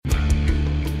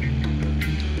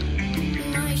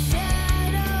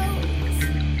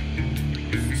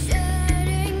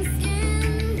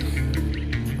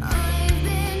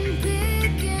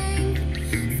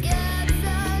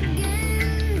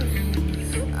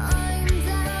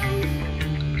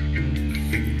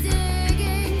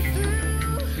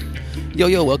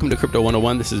Yo, welcome to Crypto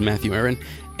 101. This is Matthew Aaron,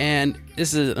 and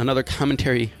this is another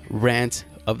commentary rant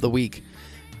of the week.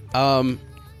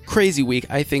 Crazy week.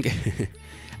 I think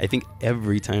I think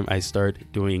every time I start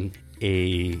doing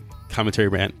a commentary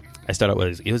rant, I start out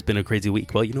with, it's been a crazy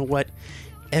week. Well, you know what?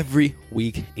 Every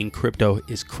week in crypto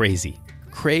is crazy.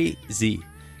 Crazy.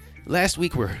 Last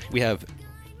week we have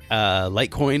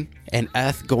Litecoin and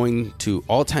ETH going to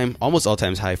almost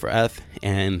all-time high for ETH,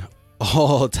 and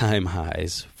all-time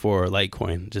highs for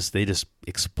Litecoin. They just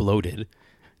exploded.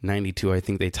 92, I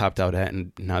think they topped out at,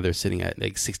 and now they're sitting at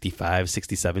like 65,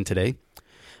 67 today.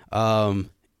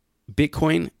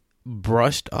 Bitcoin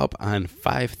brushed up on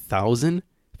 5,000.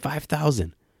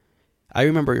 5,000. I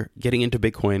remember getting into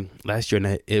Bitcoin last year,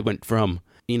 and it went from,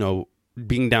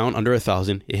 being down under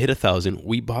 1,000. It hit 1,000.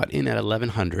 We bought in at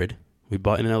 1,100.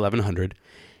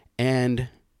 And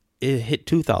it hit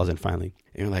 2,000 finally.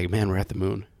 And you're like, man, we're at the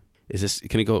moon.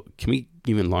 Can we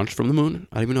even launch from the moon?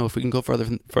 I don't even know if we can go further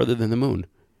than the moon.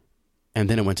 And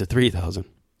then it went to 3,000.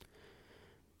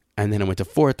 And then it went to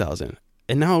 4,000.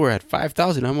 And now we're at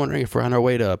 5,000. I'm wondering if we're on our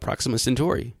way to Proxima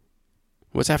Centauri.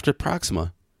 What's after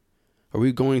Proxima? Are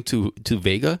we going to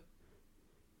Vega?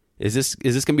 Is this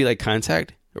going to be like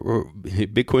Contact? Or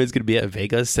Bitcoin's going to be at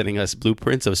Vega sending us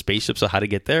blueprints of spaceships of how to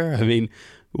get there? I mean,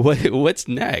 what's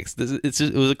next?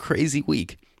 It was a crazy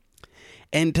week.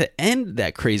 And to end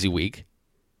that crazy week,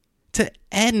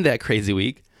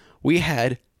 we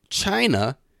had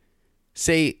China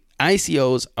say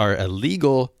ICOs are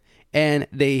illegal, and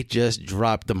they just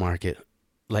dropped the market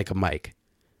like a mic.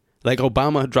 Like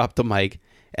Obama dropped the mic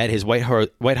at his White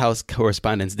House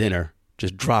Correspondents' Dinner.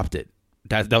 Just dropped it.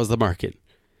 That was the market.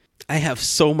 I have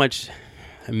so much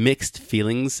mixed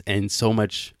feelings and so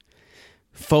much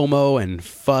FOMO and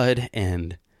FUD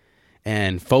and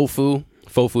FOFU.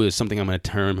 FOFU is something I'm going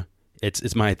to term.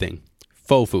 It's my thing.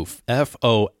 FOFU.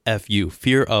 F-O-F-U.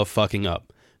 Fear of fucking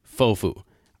up. FOFU.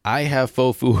 I have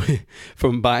FOFU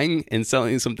from buying and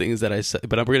selling some things that I sell,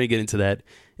 but we're going to get into that.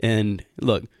 And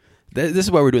look, this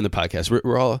is why we're doing the podcast.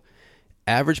 We're all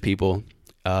average people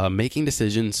making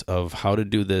decisions of how to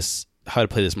do this, how to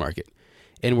play this market.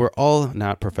 And we're all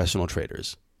not professional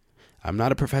traders. I'm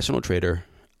not a professional trader.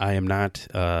 I am not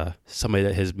somebody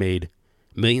that has made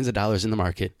millions of dollars in the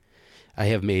market. I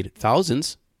have made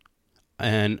thousands,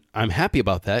 and I'm happy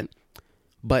about that,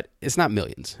 but it's not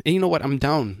millions. And you know what? I'm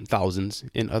down thousands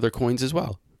in other coins as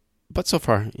well. But so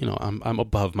far, I'm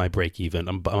above my break even.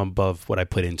 I'm above what I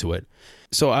put into it.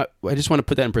 So I just want to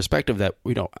put that in perspective that,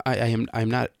 I'm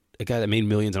not a guy that made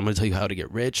millions. I'm going to tell you how to get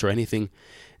rich or anything.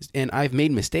 And I've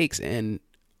made mistakes, and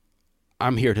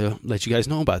I'm here to let you guys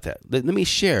know about that. Let me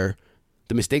share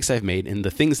the mistakes I've made and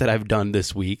the things that I've done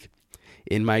this week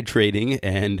in my trading,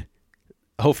 and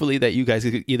hopefully that you guys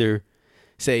could either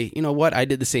say, you know what, I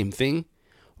did the same thing,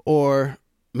 or,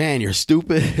 man, you're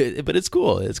stupid. But it's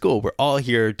cool. It's cool. We're all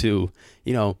here to,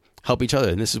 help each other.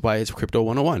 And this is why it's Crypto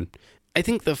 101. I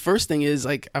think the first thing is,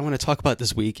 I want to talk about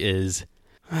this week is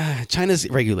China's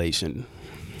regulation.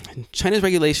 China's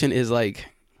regulation is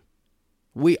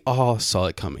we all saw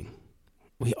it coming.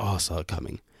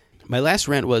 My last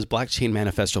rant was Blockchain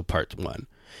Manifesto Part 1.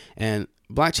 And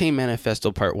Blockchain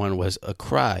Manifesto Part 1 was a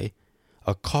cry,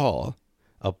 a call,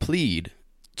 a plead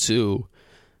to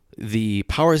the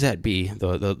powers that be,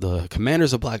 the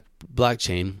commanders of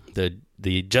blockchain,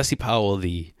 the Jesse Powell,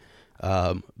 the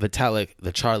Vitalik,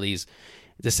 the Charlies,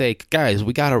 to say, guys,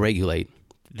 we got to regulate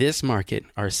this market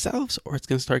ourselves, or it's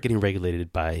going to start getting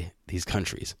regulated by these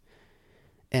countries.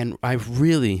 And I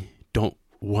really don't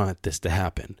want this to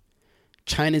happen.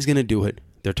 China's going to do it.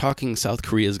 They're talking South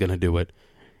Korea is going to do it.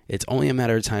 It's only a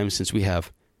matter of time since we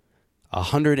have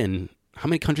 100 and how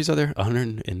many countries are there?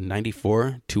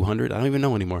 194, 200? I don't even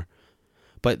know anymore.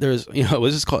 But there's,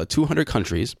 let's just call it 200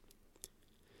 countries,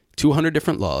 200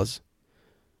 different laws,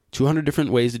 200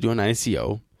 different ways to do an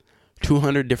ICO,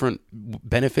 200 different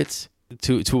benefits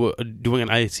to doing an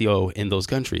ICO in those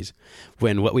countries.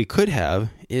 When what we could have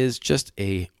is just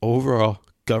a overall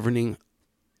governing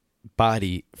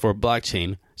body for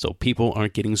blockchain so people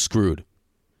aren't getting screwed.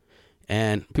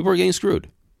 And people are getting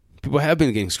screwed. People have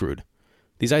been getting screwed.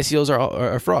 These ICOs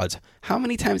are frauds. How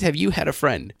many times have you had a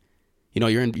friend?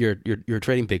 You're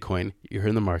trading Bitcoin, you're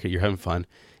in the market, you're having fun, and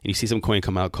you see some coin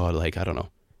come out called I don't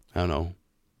know,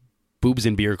 boobs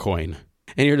and beer coin.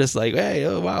 And you're just like, hey,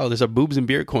 oh wow, there's a boobs and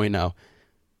beer coin now.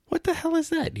 What the hell is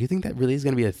that? Do you think that really is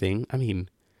going to be a thing? I mean,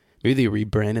 maybe they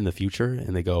rebrand in the future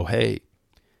and they go, hey,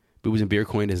 boobs and beer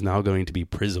coin is now going to be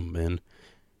Prism,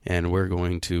 and we're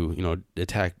going to,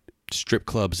 attack strip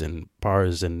clubs and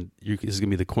bars, and this is going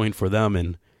to be the coin for them.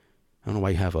 And I don't know why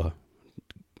you have and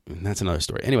that's another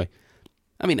story. Anyway,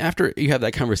 I mean, after you have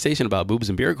that conversation about boobs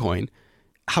and beer coin,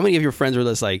 how many of your friends are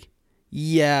just like,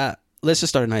 yeah, let's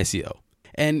just start an ICO?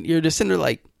 And you're just sitting there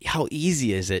like, how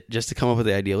easy is it just to come up with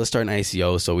the idea, let's start an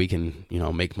ICO so we can,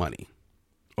 make money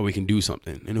or we can do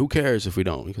something. And who cares if we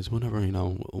don't? Because whenever,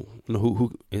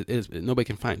 nobody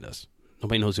can find us.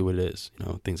 Nobody knows who it is,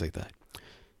 things like that.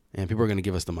 And people are going to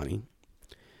give us the money.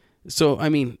 So, I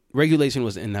mean, regulation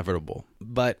was inevitable,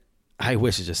 but I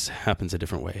wish it just happens a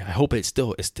different way. I hope it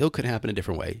still could happen a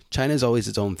different way. China is always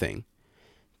its own thing.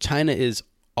 China is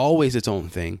always its own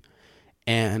thing.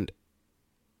 And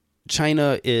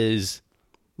China is,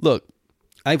 look,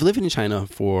 I've lived in China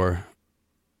for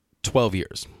 12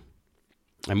 years.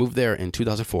 I moved there in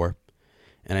 2004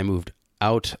 and I moved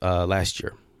out last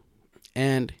year.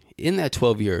 And in that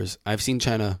 12 years, I've seen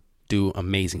China do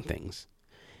amazing things.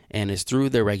 And it's through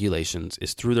their regulations,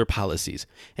 it's through their policies.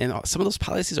 And some of those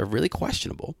policies are really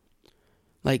questionable.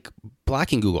 Like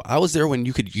blocking Google. I was there when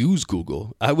you could use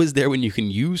Google. I was there when you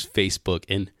can use Facebook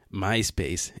and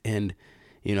MySpace and,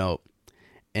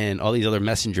 and all these other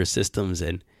messenger systems.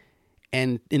 And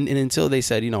until they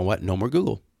said, no more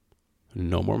Google,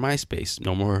 no more MySpace,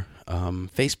 no more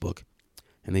Facebook.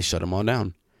 And they shut them all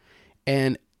down.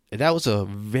 And that was a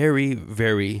very,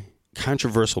 very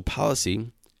controversial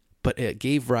policy, but it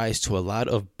gave rise to a lot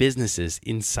of businesses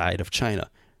inside of China.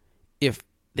 If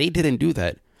they didn't do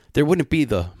that, there wouldn't be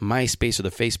the MySpace or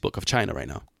the Facebook of China right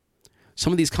now.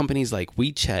 Some of these companies like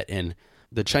WeChat and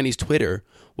the Chinese Twitter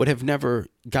would have never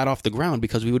got off the ground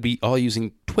because we would be all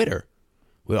using Twitter.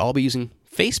 We'd all be using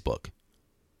Facebook.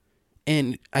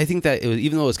 And I think that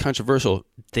even though it was controversial,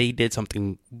 they did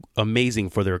something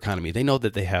amazing for their economy. They know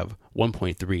that they have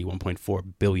 1.3, 1.4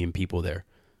 billion people there.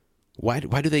 Why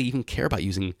do they even care about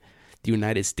using the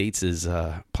United States'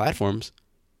 platforms?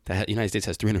 The United States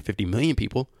has 350 million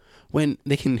people when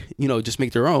they can, just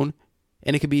make their own,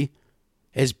 and it could be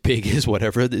as big as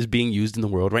whatever is being used in the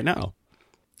world right now.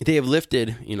 They have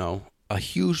lifted, a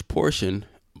huge portion,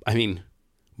 I mean,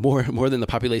 more than the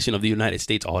population of the United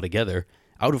States altogether,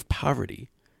 out of poverty.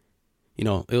 It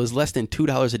was less than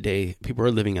 $2 a day people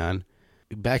were living on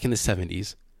back in the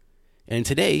 70s. And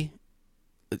today,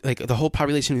 like the whole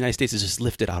population of the United States is just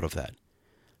lifted out of that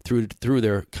through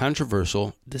their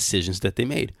controversial decisions that they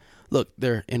made. Look,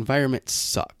 their environment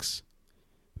sucks.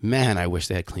 Man, I wish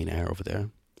they had clean air over there.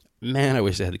 Man, I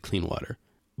wish they had clean water.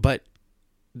 But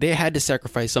they had to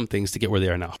sacrifice some things to get where they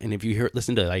are now. And if you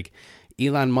listen to like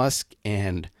Elon Musk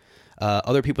and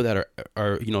other people that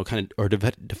are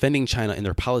defending China in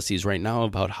their policies right now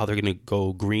about how they're going to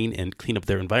go green and clean up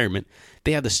their environment,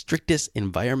 they have the strictest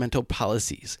environmental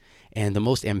policies and the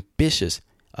most ambitious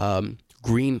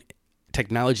green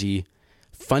technology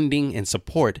funding and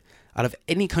support out of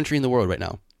any country in the world right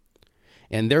now.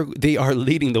 And they are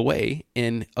leading the way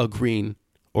in a green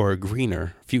or a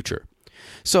greener future.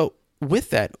 So with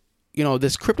that,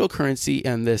 this cryptocurrency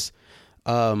and this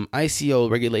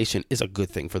ICO regulation is a good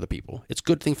thing for the people. It's a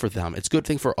good thing for them. It's a good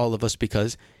thing for all of us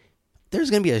because there's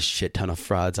going to be a shit ton of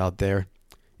frauds out there,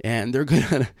 and they're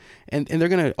gonna and they're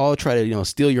gonna all try to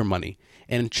steal your money.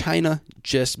 And China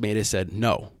just said,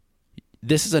 no,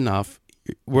 this is enough.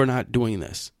 We're not doing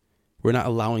this. We're not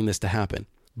allowing this to happen.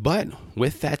 But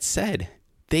with that said,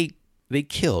 they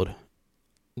killed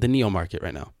the NEO market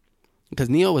right now. Because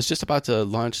NEO was just about to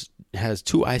launch, has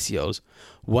 2 ICOs,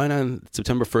 one on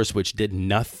September 1st, which did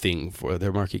nothing for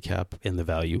their market cap and the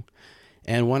value,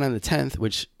 and one on the 10th,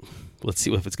 which let's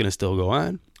see if it's going to still go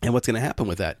on and what's going to happen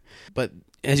with that. But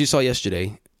as you saw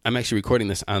yesterday, I'm actually recording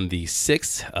this on the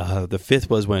 6th. The 5th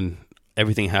was when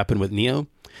everything happened with NEO.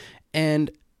 And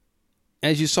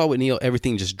as you saw with NEO,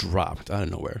 everything just dropped out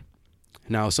of nowhere.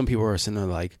 Now, some people are sitting there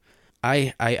like,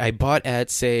 I bought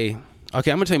at, say,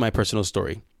 okay, I'm going to tell you my personal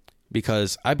story.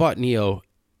 Because I bought NEO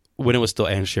when it was still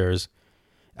AND shares.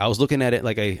 I was looking at it,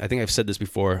 like I think I've said this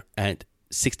before, at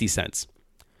 60 cents.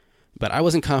 But I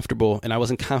wasn't comfortable and I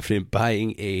wasn't confident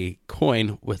buying a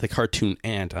coin with a cartoon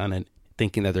ant on it,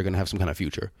 thinking that they're going to have some kind of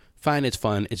future. Fine, it's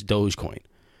fun. It's Dogecoin.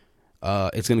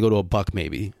 It's going to go to $1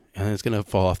 maybe, and it's going to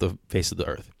fall off the face of the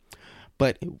earth.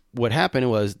 But what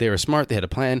happened was they were smart. They had a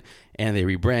plan, and they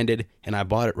rebranded, and I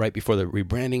bought it right before the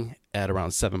rebranding at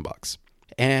around $7.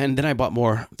 And then I bought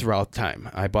more throughout time.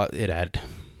 I bought it at,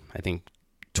 I think,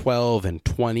 12 and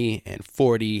 20 and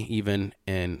 40 even,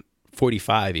 and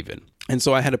 45 even. And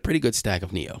so I had a pretty good stack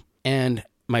of NEO. And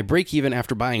my break even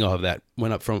after buying all of that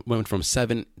went from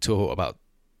 7 to about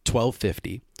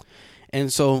 $12.50.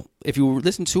 And so if you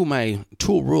listen to my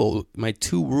 2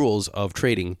 rules of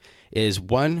trading is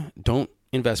 1, don't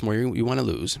invest more you want to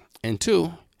lose. And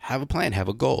 2, have a plan, have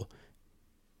a goal.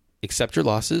 Accept your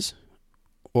losses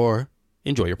or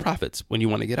enjoy your profits when you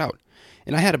want to get out.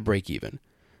 And I had a break even.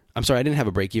 I'm sorry, I didn't have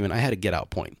a break even. I had a get out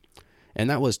point. And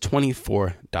that was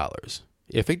 $24.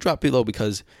 If it dropped below,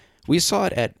 because we saw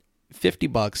it at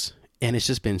 $50 and it's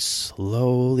just been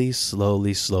slowly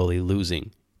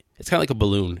losing. It's kind of like a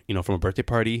balloon, from a birthday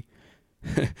party.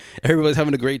 Everybody's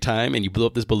having a great time and you blew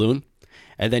up this balloon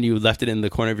and then you left it in the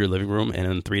corner of your living room, and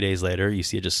then 3 days later you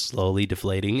see it just slowly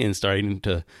deflating and starting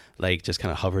to like just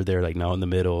kind of hover there, like now in the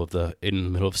middle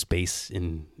of space,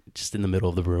 just in the middle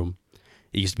of the room.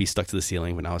 It used to be stuck to the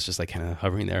ceiling, but now it's just like kind of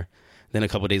hovering there. Then a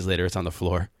couple of days later it's on the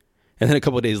floor, and then a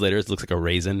couple of days later it looks like a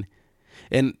raisin.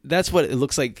 And that's what it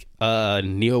looks like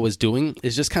NIO was doing,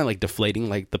 is just kind of like deflating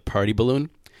like the party balloon.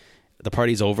 The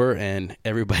party's over and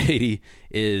everybody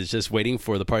is just waiting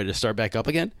for the party to start back up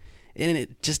again. And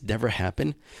it just never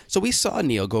happened. So we saw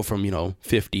NIO go from,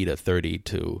 50 to 30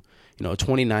 to,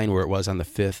 29 where it was on the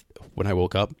 5th when I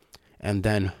woke up. And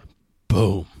then,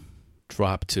 boom,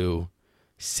 dropped to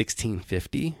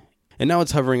 1650. And now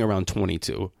it's hovering around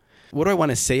 22. What I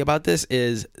want to say about this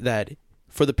is that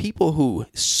for the people who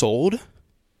sold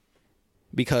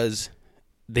because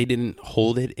they didn't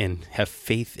hold it and have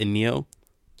faith in NIO,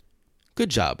 good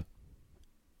job.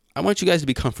 I want you guys to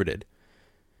be comforted.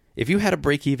 If you had a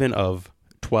break even of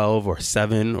 12 or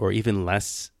 7 or even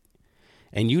less,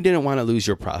 and you didn't want to lose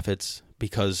your profits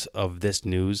because of this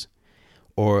news,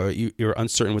 or you're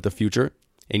uncertain with the future,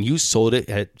 and you sold it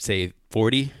at, say,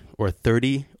 40 or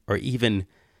 30 or even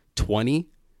 20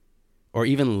 or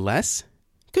even less,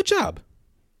 good job.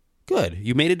 Good.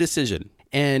 You made a decision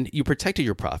and you protected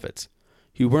your profits.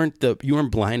 You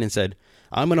weren't blind and said,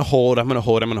 I'm going to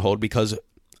hold, because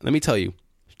let me tell you,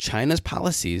 China's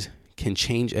policies can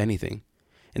change anything.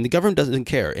 And the government doesn't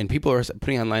care. And people are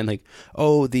putting online like,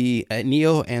 oh, the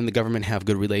NIO and the government have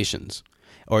good relations.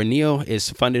 Or NIO is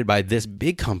funded by this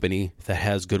big company that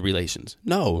has good relations.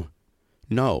 No.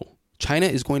 China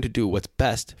is going to do what's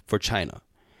best for China.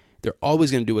 They're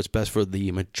always going to do what's best for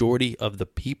the majority of the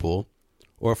people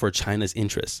or for China's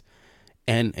interests.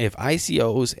 And if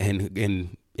ICOs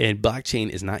and blockchain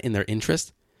is not in their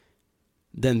interest,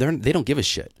 then they don't give a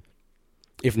shit.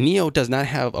 If NIO does not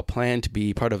have a plan to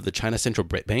be part of the China Central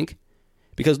Bank,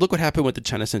 because look what happened with the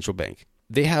China Central Bank.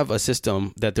 They have a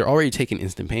system that they're already taking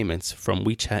instant payments from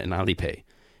WeChat and Alipay.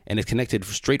 And it's connected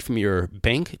straight from your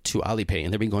bank to Alipay.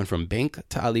 And they've been going from bank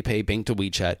to Alipay, bank to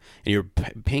WeChat. And you're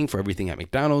paying for everything at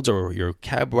McDonald's or your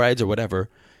cab rides or whatever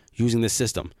using this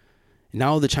system.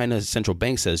 Now the China Central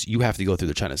Bank says you have to go through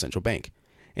the China Central Bank.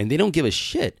 And they don't give a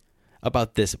shit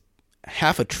about this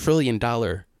 $500 billion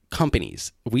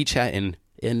companies, WeChat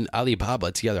and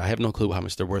Alibaba together. I have no clue how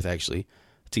much they're worth actually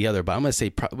together, but I'm going to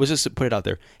say, let's just put it out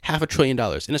there, $500 billion.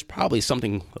 And it's probably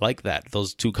something like that,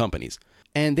 those two companies.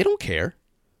 And they don't care.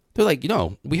 They're like,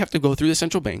 we have to go through the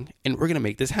central bank and we're going to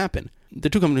make this happen. The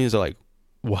two companies are like,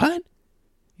 what?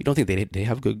 You don't think they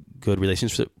have good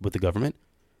relationship with the government?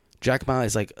 Jack Ma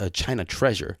is like a China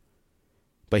treasure,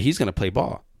 but he's going to play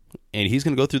ball and he's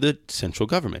going to go through the central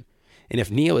government. And if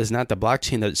NIO is not the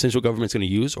blockchain that the central government's going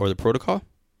to use or the protocol,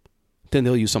 then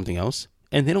they'll use something else.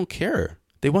 And they don't care.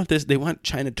 They want this. They want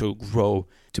China to grow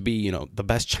to be, the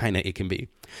best China it can be.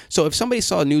 So if somebody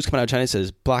saw news coming out of China that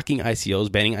says blocking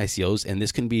ICOs, banning ICOs, and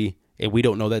this can be, and we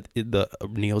don't know that the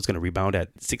NIO is going to rebound at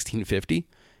 1650,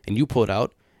 and you pull it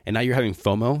out, and now you're having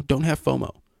FOMO, don't have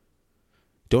FOMO.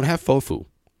 Don't have FOFU.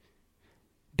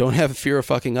 Don't have fear of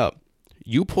fucking up.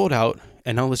 You pulled out,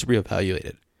 and now let's reevaluate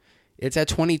it. It's at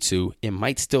 22. It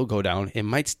might still go down. It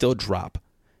might still drop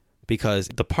because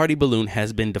the party balloon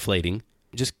has been deflating.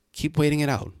 Just keep waiting it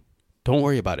out. Don't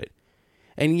worry about it.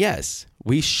 And yes,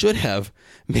 we should have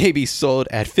maybe sold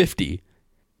at 50.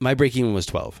 My break even was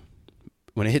 12.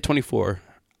 When it hit 24,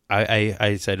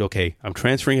 I said, okay, I'm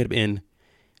transferring it in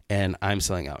and I'm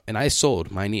selling out. And I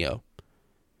sold my NIO.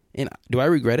 And do I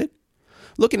regret it?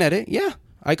 Looking at it, yeah.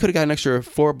 I could have got an extra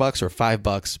 $4 or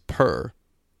 $5 per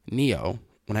NIO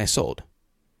when I sold.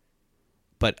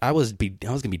 But I was going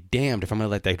to be damned if I'm going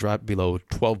to let that drop below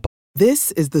 $12.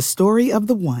 This is the story of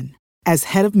the one. As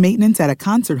head of maintenance at a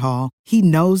concert hall, he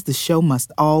knows the show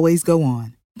must always go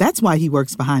on. That's why he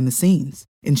works behind the scenes,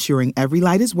 ensuring every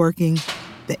light is working,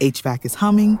 the HVAC is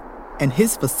humming, and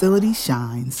his facility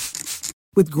shines.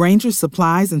 With Grainger's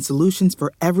supplies and solutions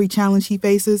for every challenge he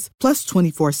faces, plus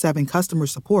 24/7 customer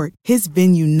support, his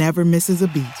venue never misses a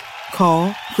beat.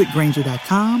 Call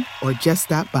quickgrainger.com or just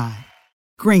stop by.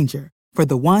 Grainger, for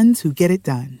the ones who get it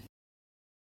done.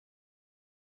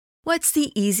 What's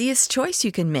the easiest choice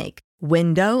you can make?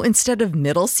 Window instead of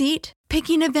middle seat?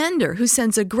 Picking a vendor who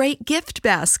sends a great gift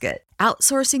basket?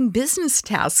 Outsourcing business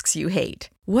tasks you hate?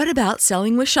 What about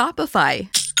selling with Shopify?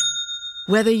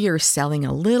 Whether you're selling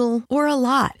a little or a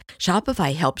lot,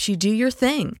 Shopify helps you do your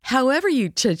thing, however you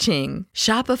cha-ching.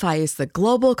 Shopify is the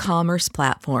global commerce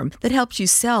platform that helps you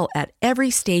sell at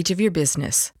every stage of your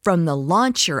business. From the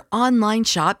launch your online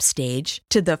shop stage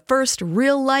to the first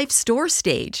real-life store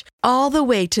stage, all the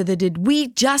way to the did we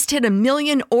just hit 1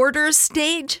 million orders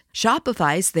stage.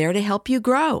 Shopify's there to help you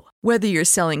grow. Whether you're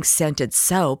selling scented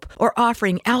soap or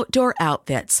offering outdoor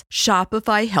outfits,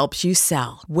 Shopify helps you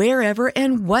sell. Wherever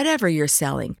and whatever you're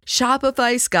selling,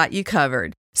 Shopify's got you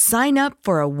covered. Sign up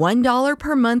for a $1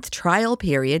 per month trial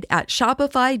period at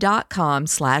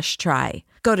shopify.com/try.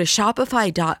 Go to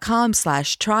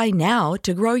shopify.com/try now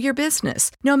to grow your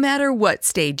business, no matter what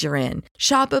stage you're in.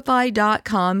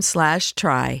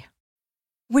 Shopify.com/try.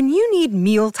 When you need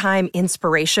mealtime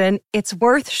inspiration, it's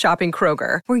worth shopping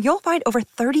Kroger, where you'll find over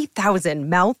 30,000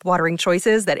 mouth-watering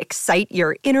choices that excite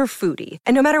your inner foodie.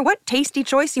 And no matter what tasty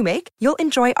choice you make, you'll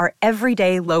enjoy our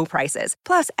everyday low prices,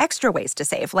 plus extra ways to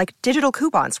save, like digital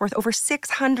coupons worth over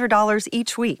 $600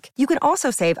 each week. You can also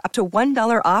save up to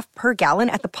 $1 off per gallon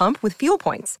at the pump with fuel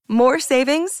points. More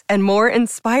savings and more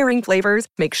inspiring flavors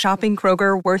make shopping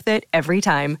Kroger worth it every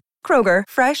time. Kroger,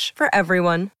 fresh for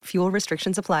everyone. Fuel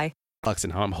restrictions apply.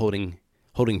 And how I'm holding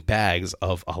bags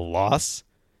of a loss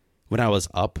when I was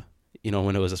up,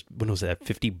 when it was at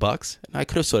 $50, and I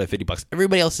could have sold at $50.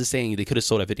 Everybody else is saying they could have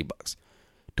sold at $50.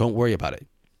 Don't worry about it.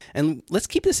 And let's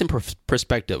keep this in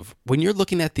perspective. When you're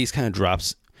looking at these kind of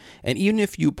drops, and even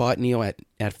if you bought NIO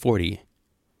at 40,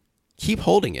 keep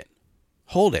holding it.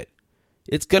 Hold it.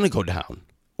 It's gonna go down,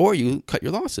 or you cut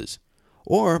your losses,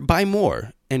 or buy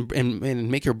more and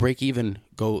make your break even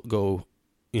go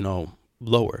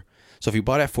lower. So if you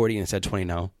bought at 40 and it's at 20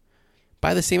 now,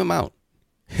 buy the same amount.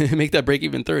 Make that break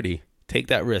even 30. Take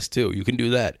that risk too. You can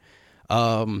do that.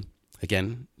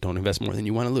 Again, don't invest more than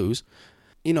you want to lose.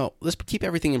 Let's keep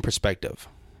everything in perspective.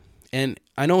 And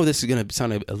I know this is going to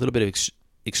sound a little bit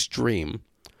extreme,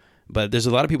 but there's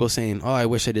a lot of people saying, "Oh, I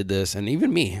wish I did this." And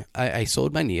even me, I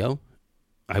sold my NIO.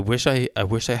 I wish I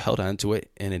held on to it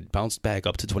and it bounced back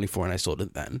up to 24 and I sold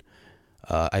it then.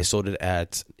 I sold it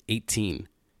at 18.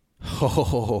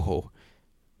 Oh,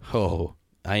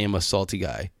 I am a salty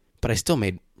guy, but I still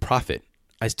made profit.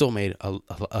 I still made a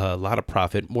lot of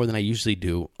profit, more than I usually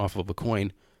do off of a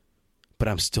coin, but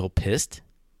I'm still pissed,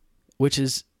 which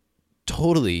is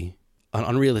totally an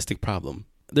unrealistic problem.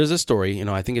 There's a story,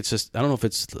 I think it's I don't know if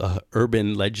it's an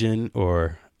urban legend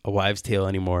or a wives' tale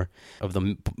anymore, of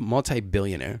the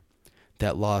multi-billionaire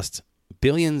that lost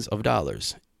billions of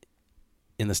dollars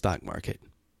in the stock market.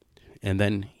 And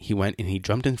then he went and he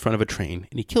jumped in front of a train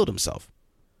and he killed himself.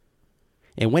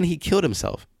 And when he killed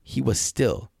himself, he was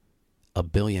still a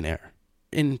billionaire.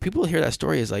 And people hear that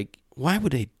story is like, why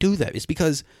would they do that? It's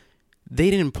because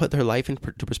they didn't put their life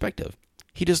into perspective.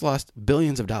 He just lost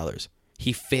billions of dollars.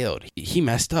 He failed. He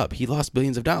messed up. He lost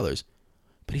billions of dollars,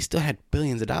 but he still had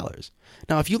billions of dollars.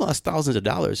 Now, if you lost thousands of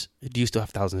dollars, do you still have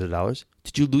thousands of dollars?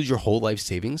 Did you lose your whole life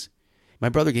savings? My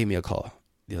brother gave me a call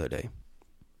the other day.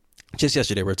 Just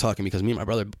yesterday, we were talking because me and my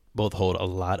brother both hold a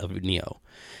lot of NIO.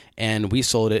 And we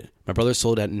sold it. My brother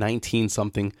sold at 19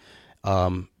 something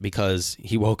because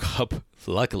he woke up,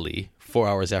 luckily, 4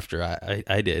 hours after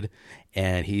I did.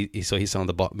 And he saw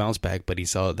the bounce back, but he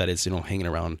saw that it's, hanging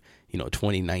around,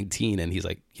 2019. And he's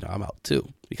like, I'm out too,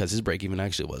 because his break even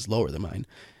actually was lower than mine.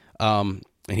 And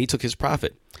he took his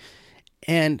profit.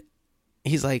 And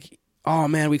he's like, oh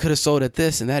man, we could have sold at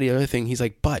this and that, the other thing. He's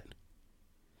like, but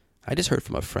I just heard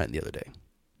from a friend the other day.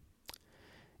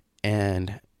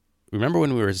 And remember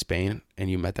when we were in Spain and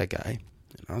you met that guy?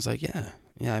 And I was like, yeah,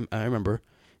 I remember,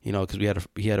 because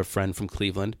he had a friend from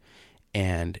Cleveland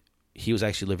and he was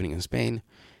actually living in Spain.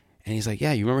 And he's like,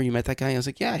 yeah, you remember you met that guy? And I was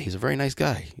like, yeah, he's a very nice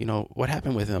guy. What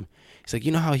happened with him? He's like,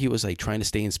 how he was like trying to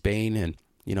stay in Spain and,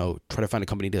 try to find a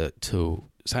company to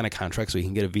sign a contract so he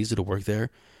can get a visa to work there.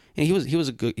 And he was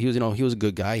a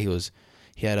good guy.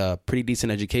 He had a pretty decent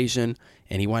education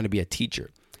and he wanted to be a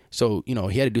teacher. So,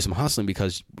 he had to do some hustling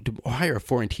because to hire a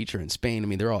foreign teacher in Spain,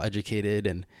 they're all educated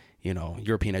and,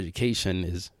 European education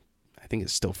is, I think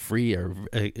it's still free or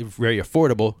very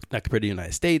affordable, not compared to the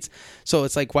United States. So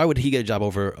it's like, why would he get a job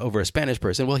over a Spanish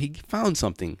person? Well, he found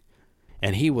something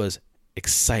and he was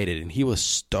excited and he was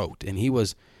stoked and he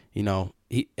was,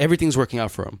 everything's working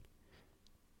out for him.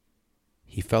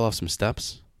 He fell off some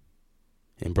steps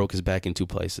and broke his back in 2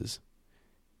 places.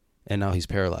 And now he's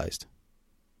paralyzed.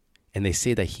 And they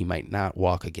say that he might not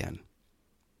walk again.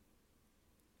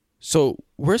 So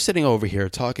we're sitting over here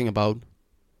talking about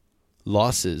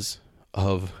losses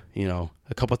of, a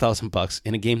couple $1,000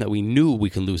 in a game that we knew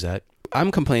we could lose at. I'm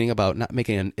complaining about not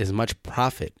making as much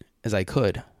profit as I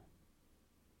could.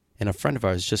 And a friend of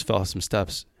ours just fell off some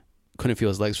steps, couldn't feel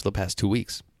his legs for the past 2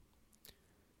 weeks.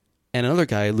 And another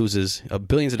guy loses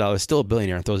billions of dollars, still a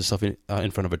billionaire, and throws himself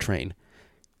in front of a train.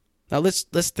 Now let's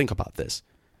think about this.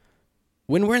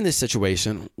 When we're in this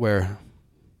situation where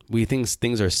we think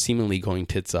things are seemingly going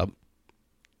tits up,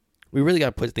 we really got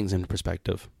to put things into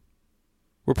perspective.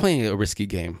 We're playing a risky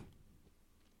game.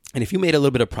 And if you made a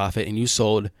little bit of profit and you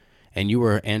sold and you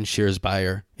were an shares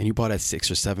buyer and you bought at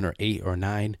 6 or 7 or 8 or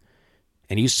 9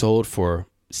 and you sold for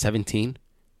 17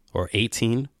 or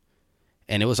 18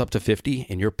 and it was up to 50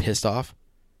 and you're pissed off,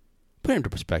 put it into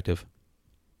perspective.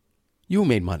 You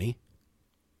made money.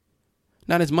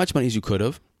 Not as much money as you could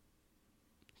have.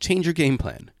 Change your game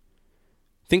plan.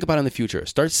 Think about it in the future.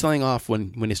 Start selling off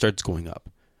when it starts going up.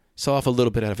 Sell off a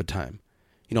little bit at a time.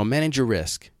 Manage your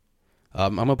risk.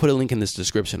 I'm going to put a link in this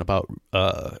description about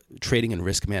trading and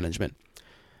risk management.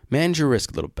 Manage your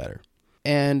risk a little better.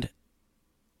 And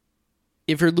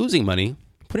if you're losing money,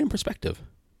 put it in perspective.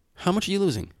 How much are you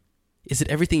losing? Is it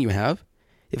everything you have?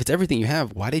 If it's everything you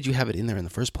have, why did you have it in there in the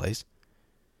first place?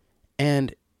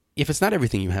 And if it's not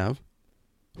everything you have,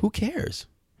 who cares?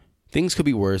 Things could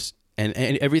be worse, and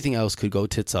everything else could go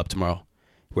tits up tomorrow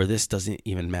where this doesn't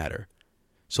even matter.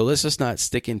 So let's just not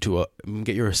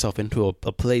get yourself into a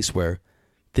place where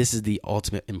this is the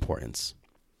ultimate importance.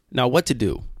 Now, what to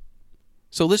do?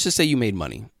 So let's just say you made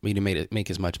money. You make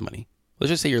as much money. Let's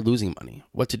just say you're losing money.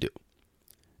 What to do?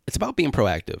 It's about being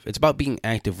proactive. It's about being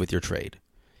active with your trade.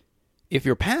 If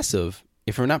you're passive,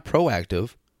 if you're not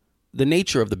proactive, the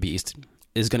nature of the beast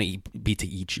is going to be to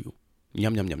eat you.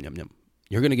 Yum, yum, yum, yum, yum.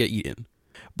 You're going to get eaten.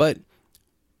 But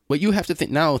what you have to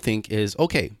think is,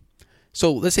 okay,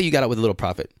 so let's say you got out with a little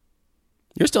profit.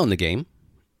 You're still in the game.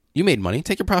 You made money.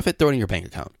 Take your profit, throw it in your bank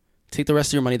account. Take the rest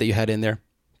of your money that you had in there,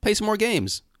 play some more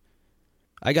games.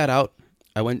 I got out.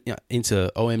 I went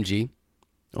into OMG.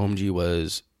 OMG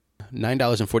was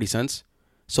 $9.40.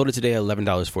 Sold it today at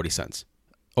 $11.40.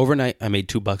 Overnight, I made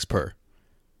 $2 per.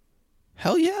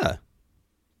 Hell yeah.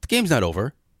 The game's not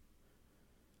over.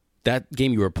 That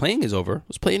game you were playing is over.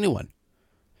 Let's play a new one.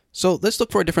 So let's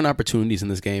look for different opportunities in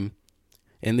this game,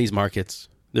 in these markets.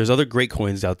 There's other great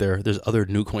coins out there. There's other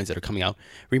new coins that are coming out.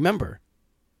 Remember,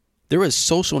 there was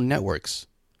social networks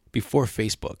before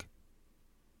Facebook.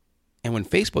 And when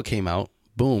Facebook came out,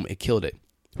 boom, it killed it.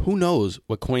 Who knows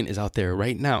what coin is out there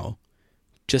right now,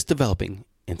 just developing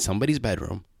in somebody's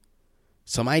bedroom,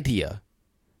 some idea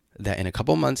that in a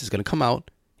couple months is going to come out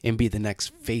and be the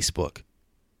next Facebook.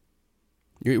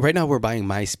 Right now we're buying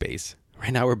MySpace.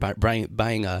 Right now we're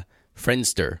buying a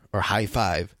Friendster or High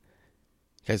Five.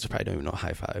 You guys probably don't even know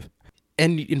High Five.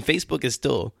 And Facebook is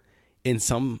still in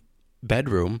some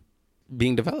bedroom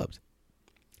being developed.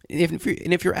 And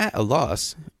if you're at a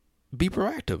loss, be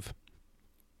proactive.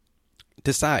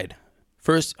 Decide.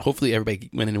 First, hopefully everybody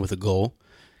went in with a goal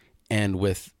and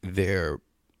with their,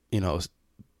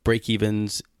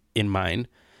 break-evens in mind.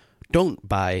 Don't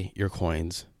buy your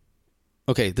coins.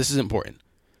 Okay, this is important.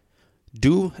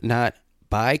 Do not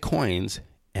buy coins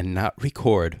and not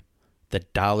record the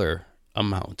dollar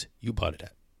amount you bought it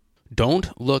at.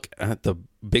 Don't look at the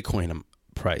Bitcoin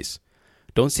price.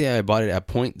 Don't say I bought it at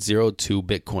 0.02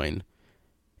 Bitcoin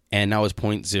and now it's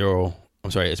 0.018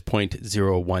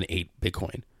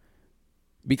 Bitcoin.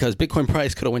 Because Bitcoin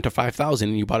price could have went to 5,000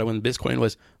 and you bought it when Bitcoin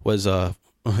was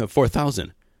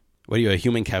 4,000. What are you, a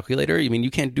human calculator? I mean,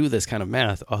 you can't do this kind of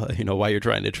math, while you're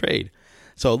trying to trade.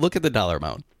 So look at the dollar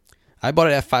amount. I bought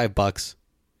it at $5.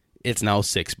 It's now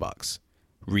 $6.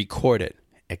 Record it.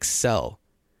 Excel,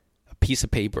 a piece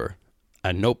of paper,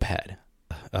 a notepad,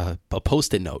 a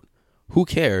Post-it note. Who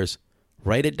cares?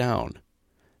 Write it down.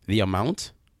 The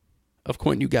amount of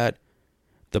coin you got,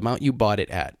 the amount you bought it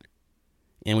at.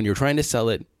 And when you're trying to sell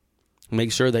it,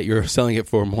 make sure that you're selling it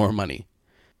for more money.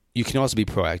 You can also be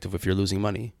proactive if you're losing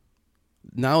money.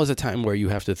 Now is a time where you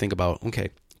have to think about, okay,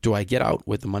 do I get out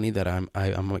with the money that I'm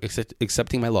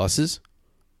accepting my losses?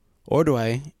 Or do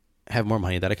I have more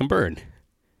money that I can burn?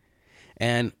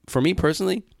 And for me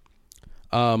personally,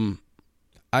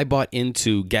 I bought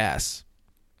into gas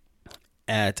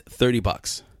at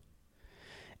 $30.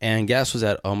 And gas was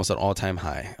at almost an all-time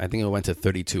high. I think it went to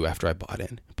 32 after I bought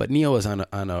in. But NEO was on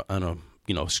a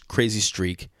crazy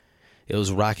streak. It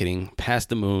was rocketing past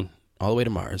the moon all the way to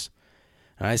Mars.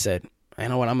 And I said, you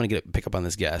know what? I'm going to pick up on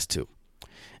this gas too.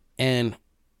 And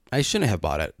I shouldn't have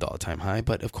bought it at the all-time high,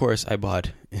 but of course I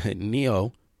bought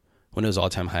NEO when it was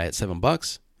all-time high at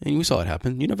 $7, and you saw it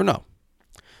happen. You never know.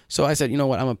 So I said, you know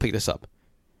what? I'm going to pick this up.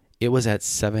 It was at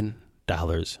 $7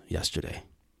 yesterday.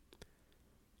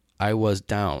 I was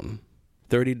down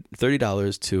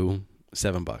 $30 to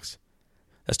 $7.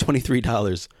 That's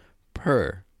 $23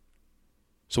 per.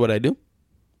 So what did I do?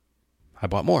 I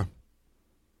bought more.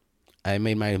 I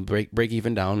made my break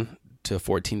even down to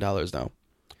 $14 now.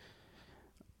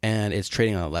 And it's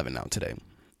trading on 11 now today.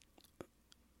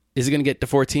 Is it going to get to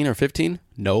 14 or 15?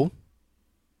 No.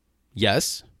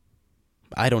 Yes.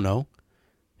 I don't know.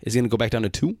 Is it going to go back down to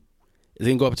 2? Is it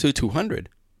going to go up to 200?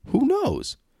 Who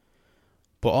knows?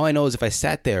 But all I know is if I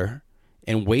sat there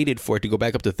and waited for it to go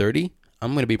back up to 30,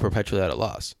 I'm going to be perpetually at a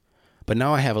loss. But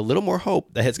now I have a little more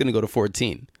hope that it's going to go to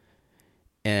 14.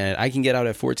 And I can get out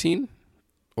at 14,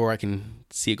 or I can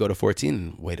see it go to 14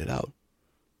 and wait it out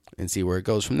and see where it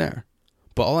goes from there.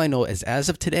 But all I know is as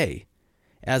of today,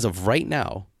 as of right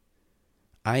now,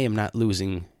 I am not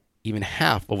losing even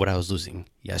half of what I was losing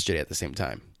yesterday at the same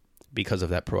time because of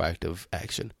that proactive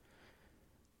action.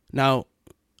 Now,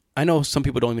 I know some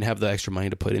people don't even have the extra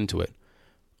money to put into it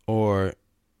or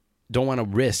don't want to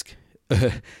risk.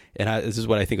 This is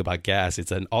what I think about gas.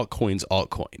 It's an altcoin's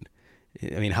altcoin.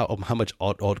 I mean, how much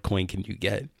altcoin can you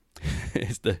get?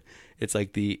 It's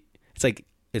like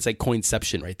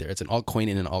coinception right there. It's an altcoin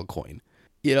in an altcoin.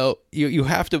 You know, you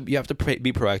have to be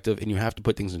proactive and you have to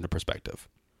put things into perspective.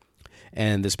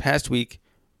 And this past week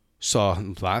saw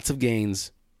lots of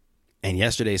gains, and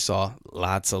yesterday saw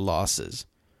lots of losses.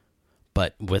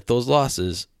 But with those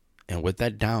losses and with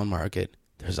that down market,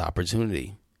 there's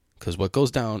opportunity. Because what goes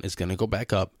down is going to go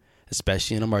back up,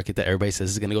 especially in a market that everybody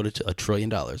says is going to go to $1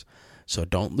 trillion. So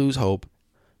don't lose hope.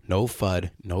 No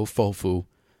FUD, no FOFU.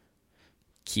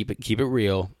 Keep it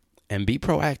real and be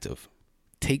proactive.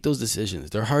 Take those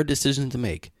decisions. They're hard decisions to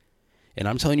make. And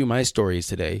I'm telling you my stories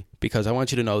today because I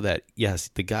want you to know that, yes,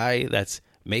 the guy that's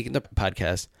making the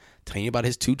podcast, telling you about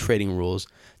his 2 trading rules,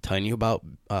 telling you about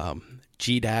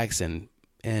GDAX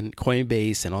and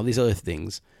Coinbase and all these other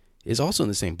things, is also in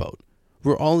the same boat.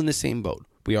 We're all in the same boat.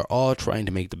 We are all trying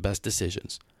to make the best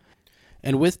decisions.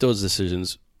 And with those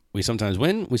decisions, we sometimes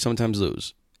win, we sometimes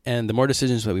lose. And the more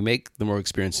decisions that we make, the more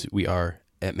experienced we are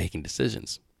at making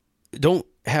decisions. Don't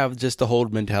have just the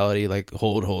hold mentality, like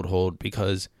hold,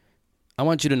 because I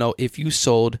want you to know if you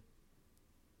sold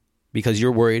because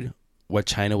you're worried what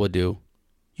China will do,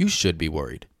 you should be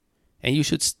worried. And you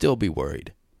should still be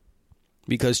worried.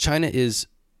 Because China is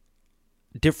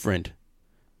different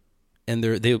and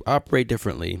they operate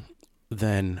differently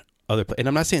than other places. And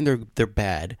I'm not saying they're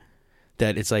bad,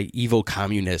 that it's like evil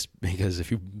communists, because if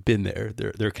you've been there,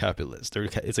 they're capitalists.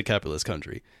 It's a capitalist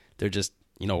country. They're just,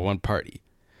 one party.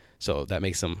 So that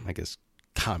makes them, I guess,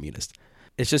 communist.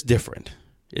 It's just different.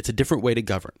 It's a different way to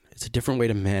govern. It's a different way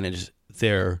to manage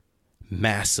their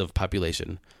massive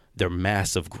population, their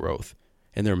massive growth,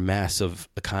 and their massive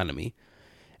economy.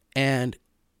 And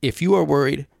if you are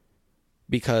worried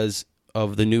because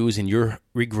of the news and you're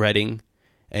regretting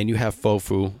and you have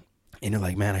FOFU and you're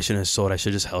like, man, I shouldn't have sold. I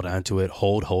should have just held on to it.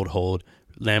 Hold.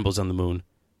 Lambo's on the moon.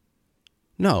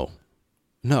 No.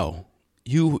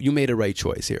 You made a right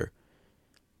choice here.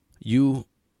 You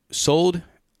sold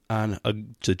on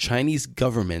the Chinese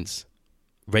government's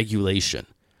regulation,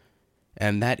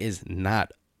 and that is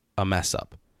not a mess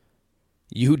up.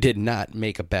 You did not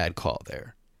make a bad call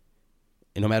there.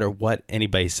 And no matter what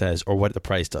anybody says or what the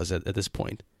price does at this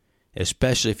point,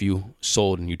 especially if you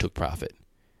sold and you took profit.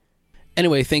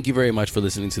 Anyway, thank you very much for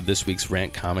listening to this week's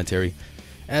rant commentary.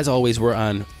 As always, we're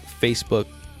on Facebook,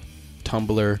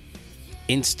 Tumblr,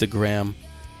 Instagram,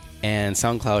 and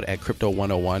SoundCloud at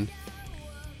Crypto101.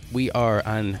 We are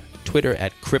on Twitter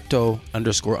at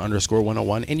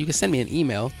Crypto__101. And you can send me an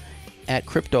email at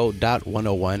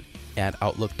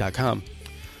crypto.101@outlook.com.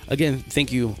 Again,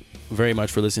 thank you very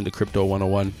much for listening to Crypto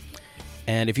 101.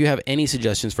 And if you have any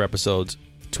suggestions for episodes,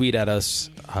 tweet at us,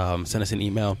 send us an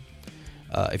email.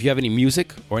 If you have any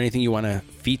music or anything you want to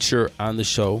feature on the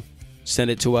show,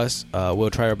 send it to us.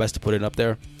 We'll try our best to put it up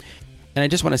there. And I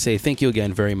just want to say thank you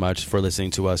again very much for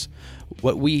listening to us.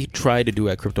 What we try to do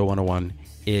at Crypto 101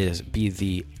 is be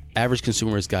the average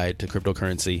consumer's guide to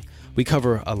cryptocurrency. We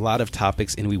cover a lot of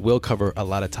topics, and we will cover a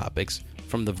lot of topics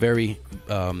from the very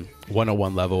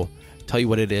 101 level. Tell you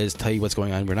what it is, tell you what's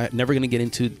going on. We're never going to get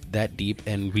into that deep,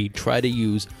 and we try to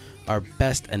use our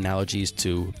best analogies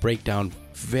to break down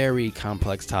very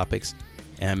complex topics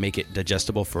and make it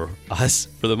digestible for us,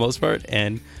 for the most part,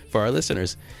 and for our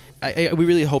listeners. We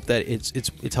really hope that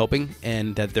it's helping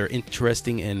and that they're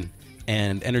interesting and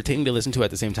entertaining to listen to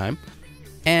at the same time.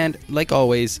 And like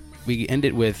always, we end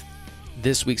it with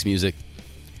this week's music.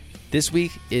 This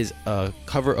week is a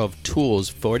cover of Tool's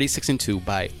 46 and 2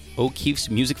 by O'Keefe's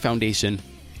Music Foundation.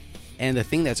 And the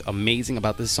thing that's amazing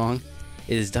about this song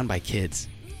is it's done by kids.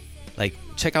 Like,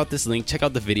 check out this link, check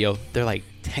out the video. They're like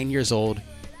 10 years old,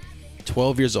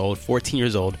 12 years old, 14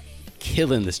 years old,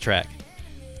 killing this track.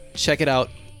 Check it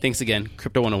out. Thanks again,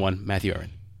 Crypto 101, Matthew Aaron.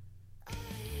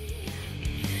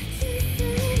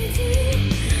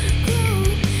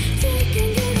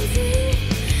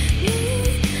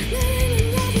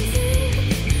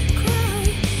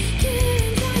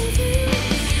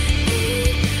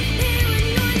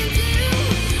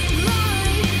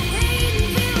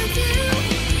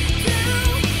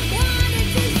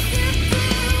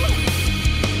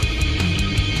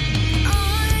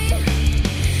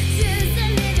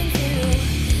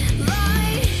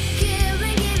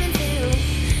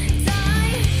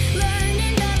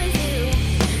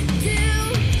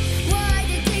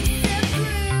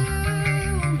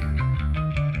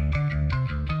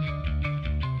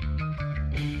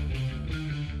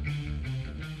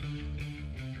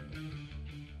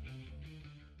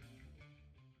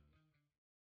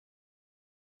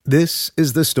 This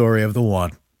is the story of the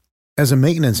one. As a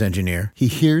maintenance engineer, he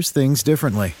hears things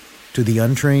differently. To the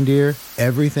untrained ear,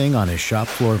 everything on his shop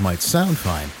floor might sound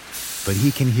fine, but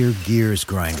he can hear gears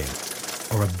grinding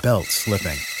or a belt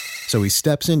slipping. So he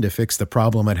steps in to fix the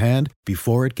problem at hand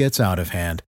before it gets out of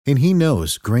hand. And he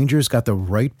knows Grainger's got the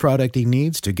right product he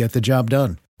needs to get the job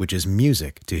done, which is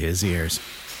music to his ears.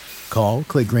 Call,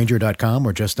 click Grainger.com,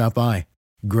 or just stop by.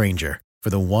 Grainger, for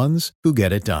the ones who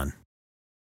get it done.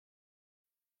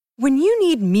 When you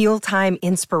need mealtime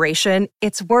inspiration,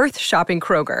 it's worth shopping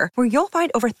Kroger, where you'll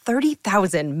find over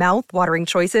 30,000 mouth-watering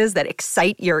choices that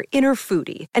excite your inner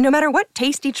foodie. And no matter what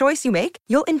tasty choice you make,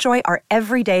 you'll enjoy our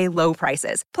everyday low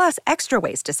prices, plus extra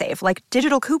ways to save, like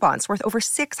digital coupons worth over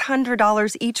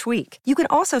 $600 each week. You can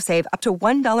also save up to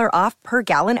 $1 off per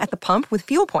gallon at the pump with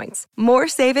fuel points. More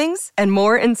savings and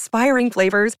more inspiring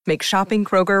flavors make shopping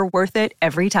Kroger worth it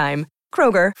every time.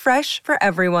 Kroger, fresh for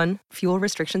everyone. Fuel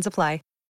restrictions apply.